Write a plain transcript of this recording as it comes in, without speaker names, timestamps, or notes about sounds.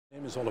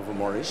My name is Oliver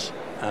Maurice,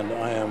 and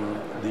I am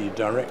the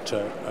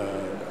director,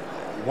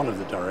 one of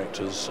the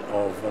directors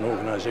of an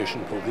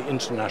organization called the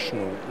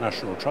International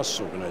National Trusts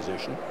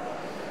Organization,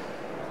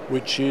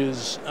 which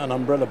is an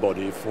umbrella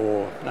body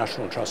for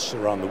national trusts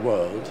around the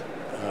world,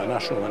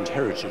 national and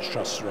heritage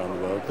trusts around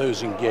the world,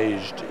 those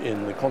engaged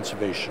in the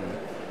conservation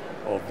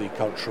of the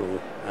cultural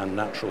and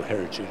natural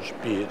heritage,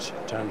 be it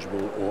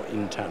tangible or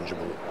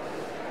intangible.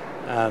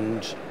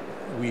 And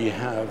we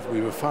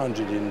were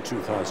founded in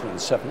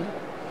 2007.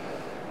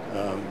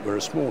 We're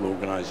a small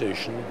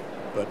organization,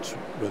 but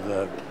with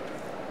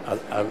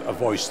a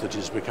voice that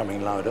is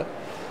becoming louder.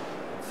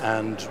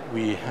 And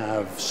we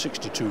have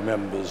 62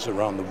 members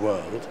around the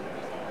world,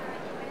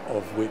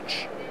 of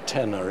which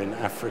 10 are in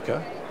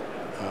Africa.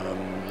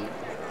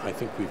 I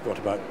think we've got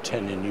about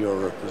 10 in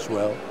Europe as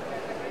well,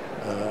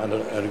 and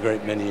a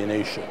great many in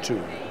Asia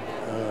too.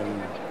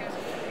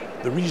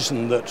 The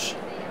reason that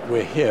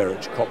we're here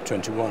at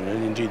COP21,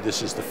 and indeed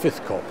this is the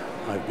 5th COP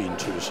I've been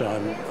to, so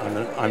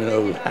I'm an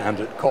old hand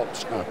at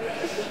COPs now,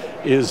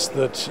 is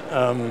that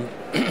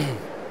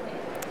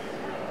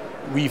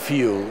we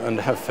feel and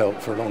have felt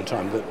for a long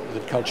time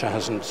that culture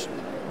hasn't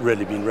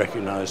really been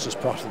recognized as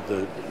part of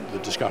the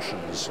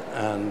discussions,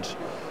 and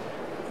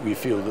we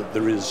feel that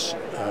there is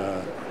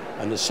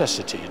a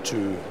necessity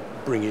to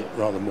bring it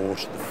rather more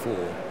to the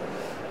fore.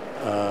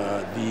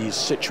 The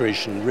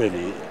situation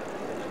really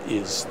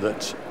is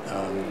that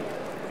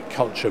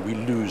culture, we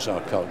lose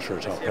our culture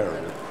at our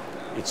peril.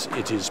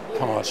 It is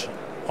part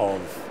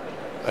of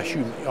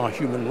our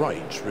human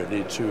right,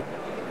 really, to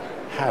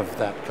have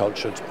that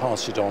culture, to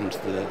pass it on to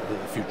the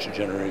future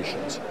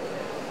generations.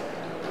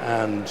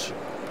 And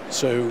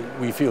so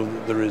we feel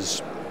that there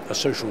is a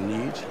social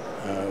need,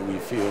 we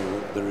feel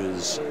that there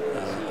is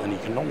an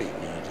economic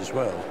need as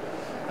well.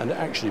 And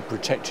actually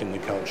protecting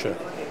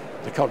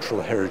the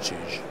cultural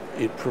heritage,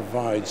 it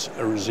provides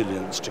a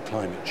resilience to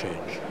climate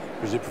change,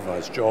 because it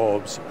provides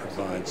jobs, it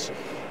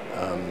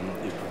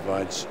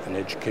provides an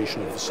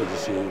educational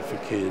facility for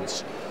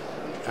kids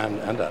and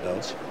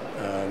adults,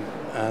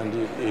 and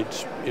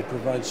it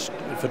provides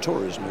for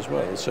tourism as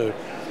well. So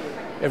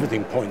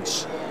everything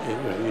points,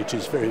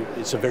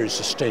 it's a very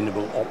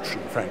sustainable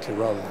option, frankly,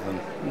 rather than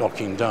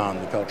knocking down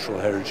the cultural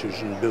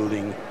heritage and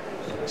building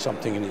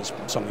something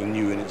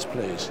new in its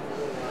place.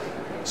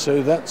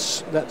 So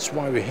that's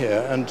why we're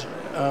here, and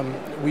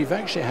we've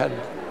actually had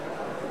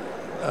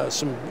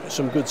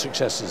some good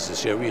successes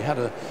this year. We had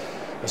a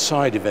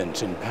side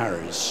event in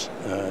Paris,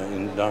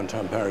 in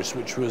downtown Paris,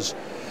 which was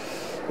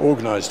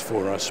organized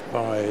for us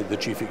by the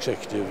Chief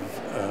Executive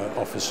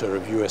Officer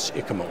of US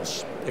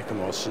ICOMOS.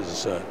 ICOMOS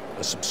is a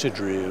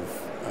subsidiary of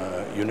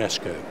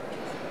UNESCO.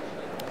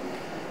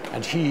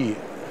 And he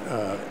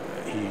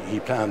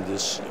planned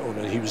this, or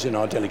he was in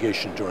our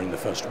delegation during the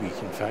first week,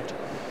 in fact,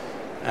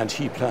 and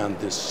he planned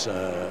this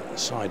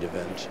side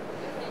event.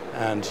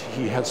 And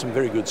he had some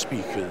very good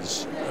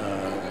speakers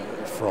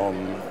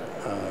from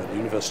the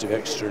University of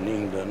Exeter in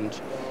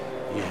England.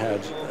 He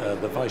had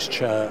the Vice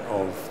Chair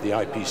of the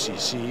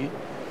IPCC,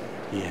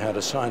 he had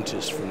a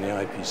scientist from the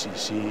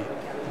IPCC,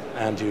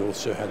 and he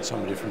also had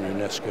somebody from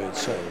UNESCO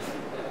itself.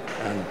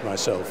 And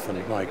myself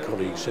and my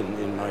colleagues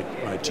in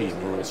my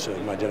team were also,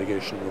 my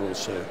delegation were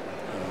also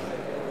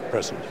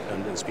present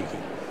and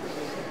speaking.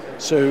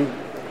 So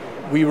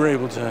we were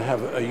able to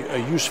have a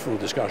useful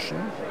discussion,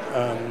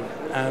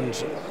 and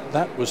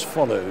that was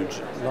followed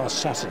last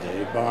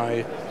Saturday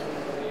by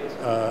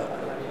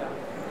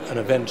an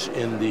event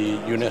in the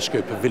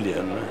UNESCO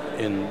Pavilion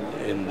in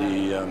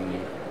the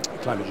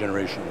Climate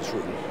Generations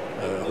room,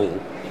 hall,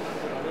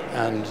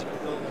 and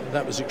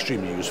that was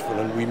extremely useful,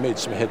 and we made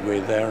some headway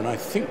there. And I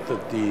think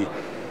that the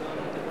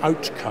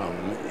outcome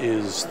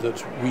is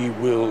that we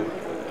will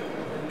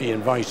be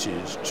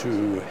invited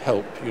to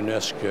help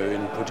UNESCO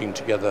in putting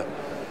together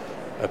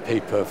a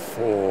paper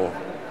for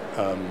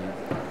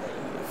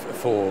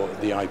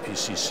the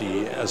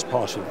IPCC as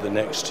part of the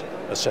next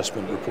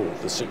assessment report,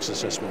 the 6th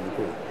assessment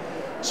report.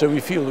 So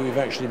we feel that we've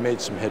actually made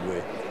some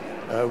headway,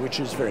 which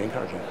is very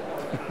encouraging.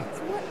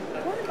 So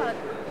what about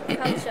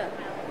culture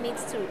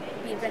needs to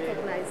be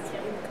recognized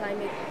in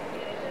climate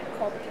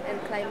COP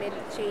and climate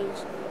change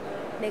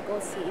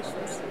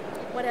negotiations?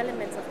 What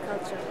elements of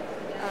culture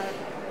are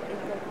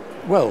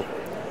important? Well,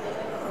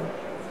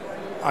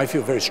 I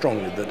feel very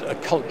strongly that a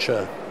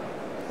culture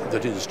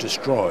that is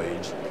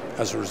destroyed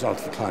as a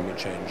result of climate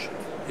change,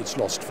 it's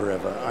lost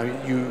forever. I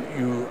mean,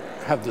 you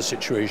have the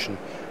situation,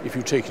 if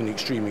you take an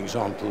extreme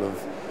example of,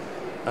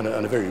 and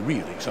a very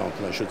real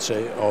example, I should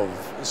say, of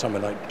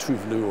somewhere like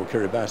Tuvalu or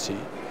Kiribati,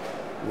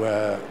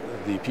 where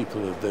the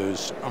people of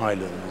those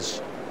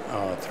islands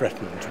are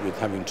threatened with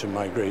having to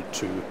migrate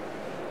to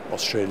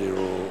Australia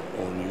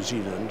or New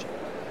Zealand,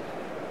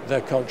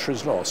 their culture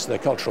is lost. Their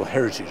cultural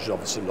heritage is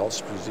obviously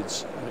lost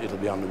because it'll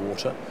be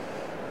underwater,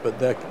 but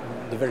the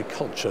very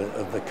culture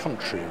of the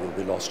country will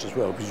be lost as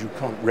well, because you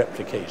can't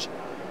replicate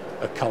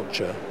a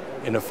culture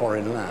in a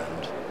foreign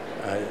land.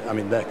 I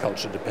mean, their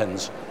culture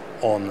depends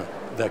on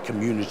their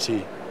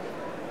community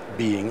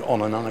being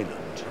on an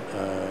island,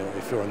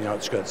 if you're on the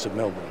outskirts of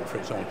Melbourne, for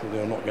example,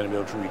 you're not going to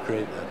be able to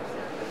recreate that.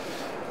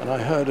 And I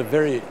heard a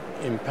very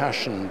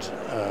impassioned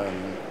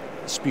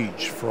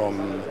speech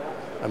from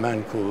a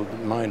man called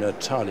Maina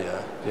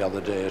Talia the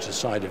other day at a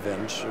side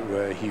event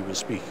where he was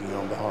speaking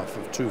on behalf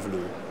of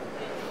Tuvalu.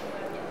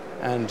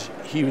 And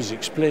he was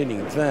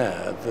explaining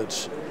there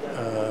that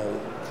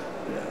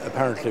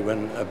apparently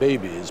when a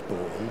baby is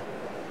born,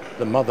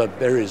 the mother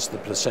buries the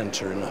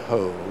placenta in a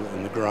hole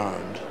in the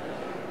ground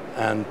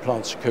and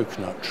plants a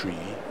coconut tree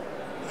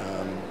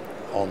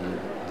on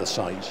the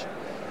site,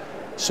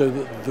 so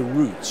that the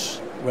roots,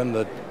 when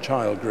the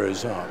child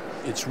grows up,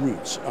 its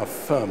roots are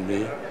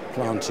firmly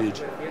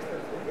planted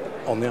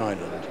on the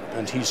island.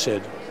 And he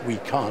said, we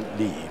can't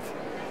leave.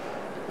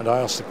 And I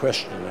asked the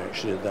question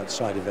actually at that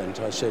side event.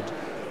 I said,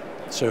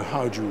 so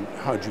how do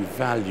you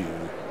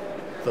value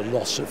the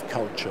loss of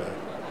culture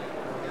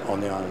on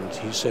the island?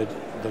 He said,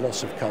 the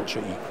loss of culture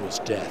equals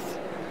death.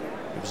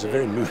 It was a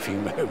very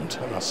moving moment,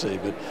 I must say,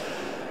 but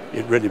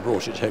it really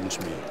brought it home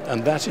to me.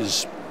 And that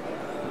is,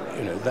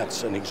 you know,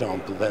 that's an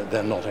example.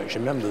 They're not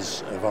actually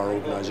members of our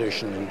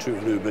organization in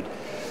Tuvalu, but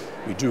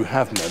we do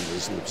have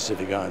members in the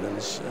Pacific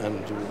Islands, and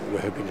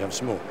we're hoping to have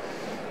some more.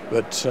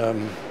 But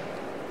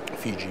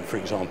Fiji, for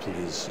example,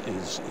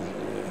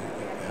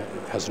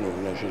 has an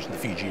organization, the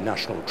Fiji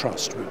National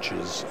Trust, which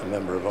is a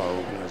member of our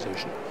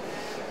organization.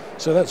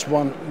 So that's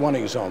one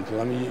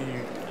example. I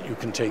mean, you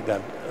can take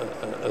that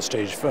a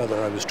stage further.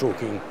 I was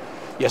talking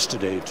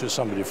yesterday to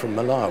somebody from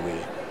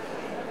Malawi,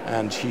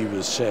 and he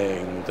was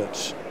saying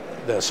that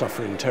they're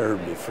suffering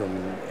terribly from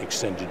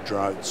extended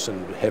droughts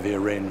and heavier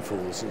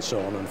rainfalls and so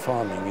on, and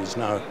farming is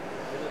now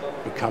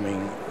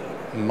becoming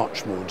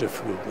much more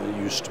difficult than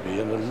it used to be,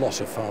 and a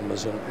lot of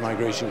farmers are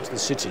migrating to the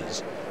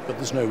cities, but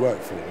there's no work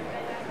for them.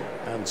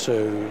 And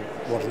so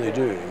what are they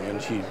doing?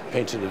 And he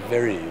painted a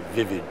very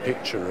vivid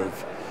picture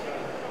of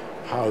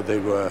how they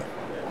were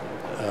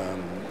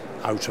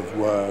out of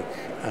work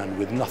and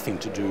with nothing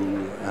to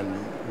do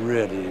and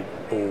really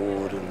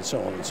bored and so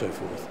on and so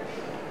forth.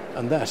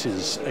 And that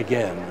is,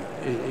 again,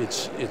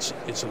 it's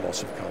a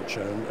loss of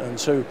culture. And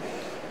so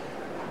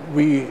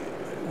we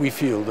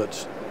feel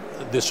that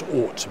this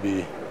ought to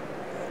be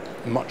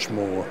much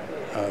more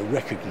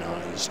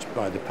recognized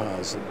by the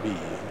powers that be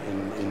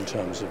in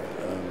terms of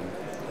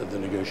the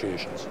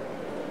negotiations.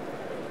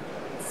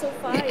 So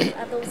far,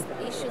 are those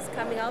issues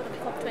coming out of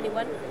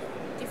COP21?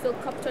 Do you feel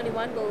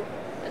COP21 will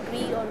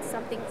agree on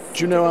something?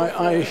 Do you know,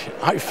 I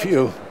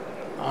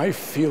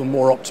feel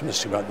more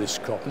optimistic about this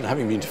COP, and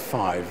having been to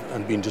 5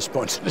 and been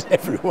disappointed at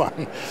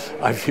everyone,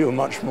 I feel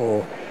much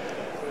more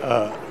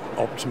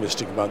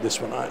optimistic about this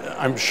one.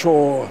 I'm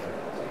sure,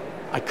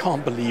 I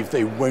can't believe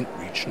they won't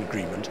reach an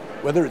agreement.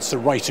 Whether it's the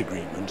right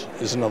agreement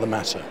is another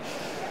matter.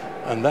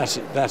 And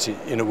that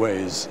in a way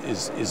is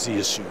the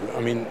issue.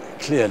 I mean,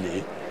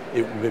 clearly,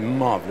 it would be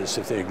marvelous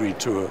if they agreed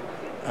to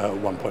a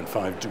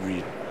 1.5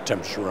 degree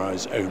temperature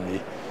rise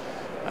only.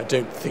 I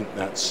don't think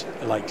that's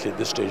likely at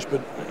this stage,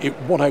 but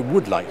what I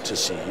would like to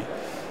see,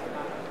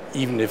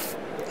 even if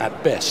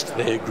at best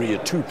they agree a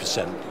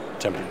 2%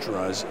 temperature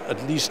rise,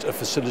 at least a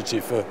facility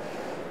for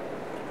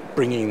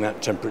bringing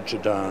that temperature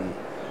down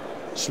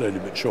slowly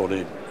but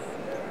surely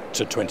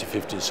to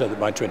 2050, so that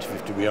by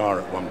 2050 we are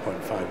at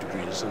 1.5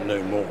 degrees and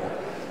no more,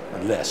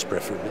 and less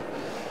preferably.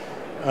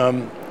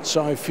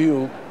 So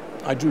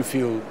I do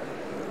feel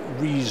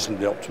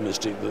reasonably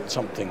optimistic that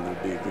something will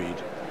be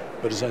agreed.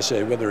 But as I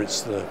say, whether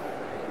it's the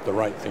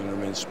right thing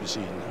remains to be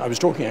seen. I was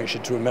talking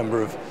actually to a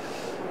member of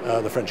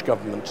the French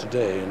government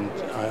today, and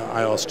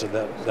I asked her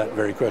that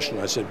very question.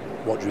 I said,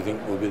 what do you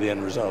think will be the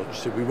end result?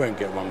 She said, we won't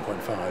get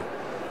 1.5,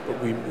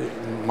 but we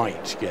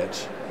might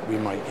get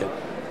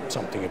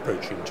something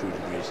approaching 2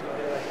 degrees.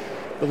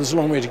 But there's a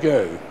long way to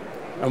go.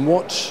 And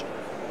what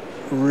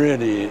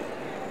really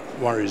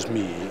worries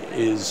me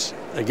is,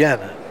 again,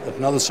 at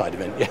another side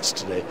event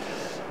yesterday,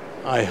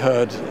 I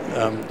heard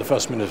the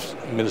First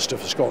Minister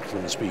for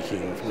Scotland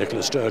speaking,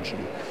 Nicola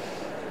Sturgeon,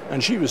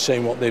 and she was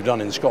saying what they've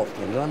done in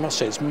Scotland, and I must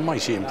say it's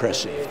mighty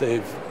impressive.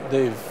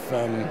 They've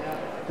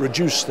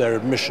reduced their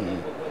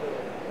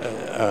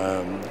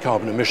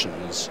carbon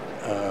emissions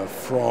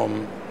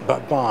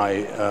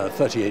by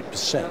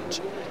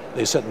 38%.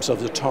 They set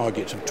themselves a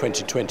target of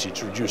 2020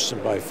 to reduce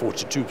them by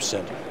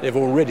 42%. They've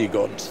already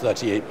got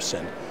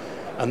 38%,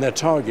 and their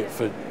target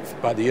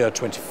by the year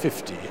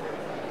 2050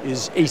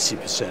 is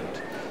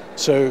 80%.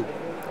 So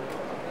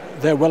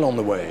they're well on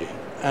the way.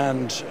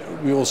 And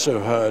we also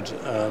heard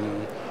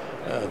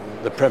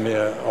the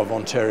Premier of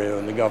Ontario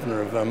and the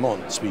Governor of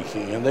Vermont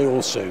speaking, and they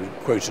also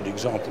quoted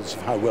examples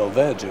of how well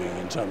they're doing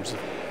in terms of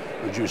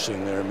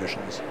reducing their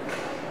emissions.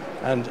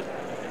 And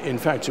in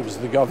fact, it was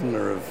the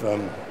Governor of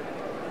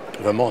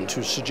Vermont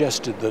who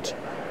suggested that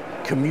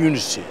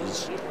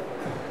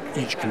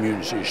each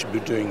community should be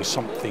doing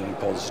something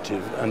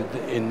positive, and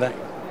in that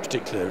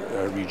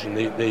particular region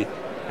they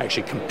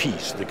actually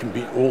compete.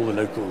 All the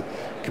local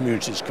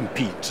communities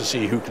compete to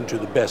see who can do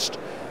the best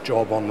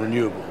job on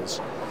renewables.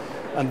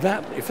 And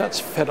if that's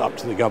fed up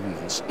to the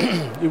governments,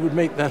 it would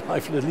make their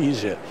life a little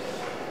easier.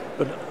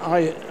 But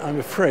I'm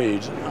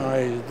afraid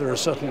there are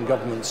certain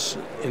governments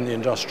in the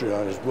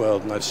industrialized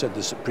world, and I've said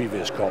this at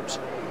previous COPs,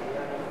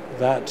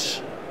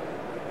 that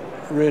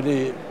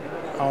really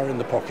are in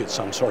the pockets,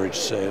 I'm sorry to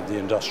say, of the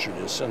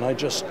industrialists. And I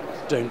just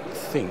don't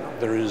think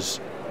there is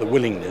the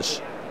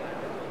willingness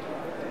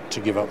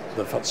to give up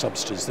the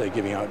subsidies they're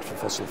giving out for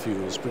fossil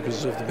fuels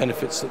because of the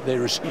benefits that they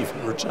receive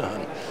in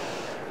return.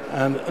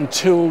 And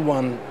until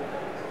one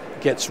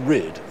gets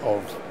rid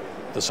of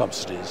the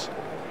subsidies,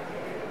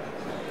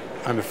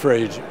 I'm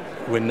afraid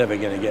we're never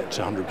going to get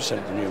to 100%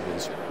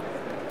 renewables.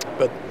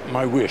 But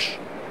my wish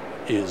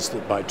is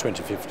that by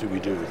 2050 we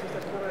do.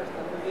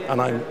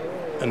 And I'm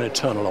an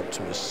eternal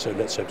optimist, so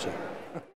let's hope so.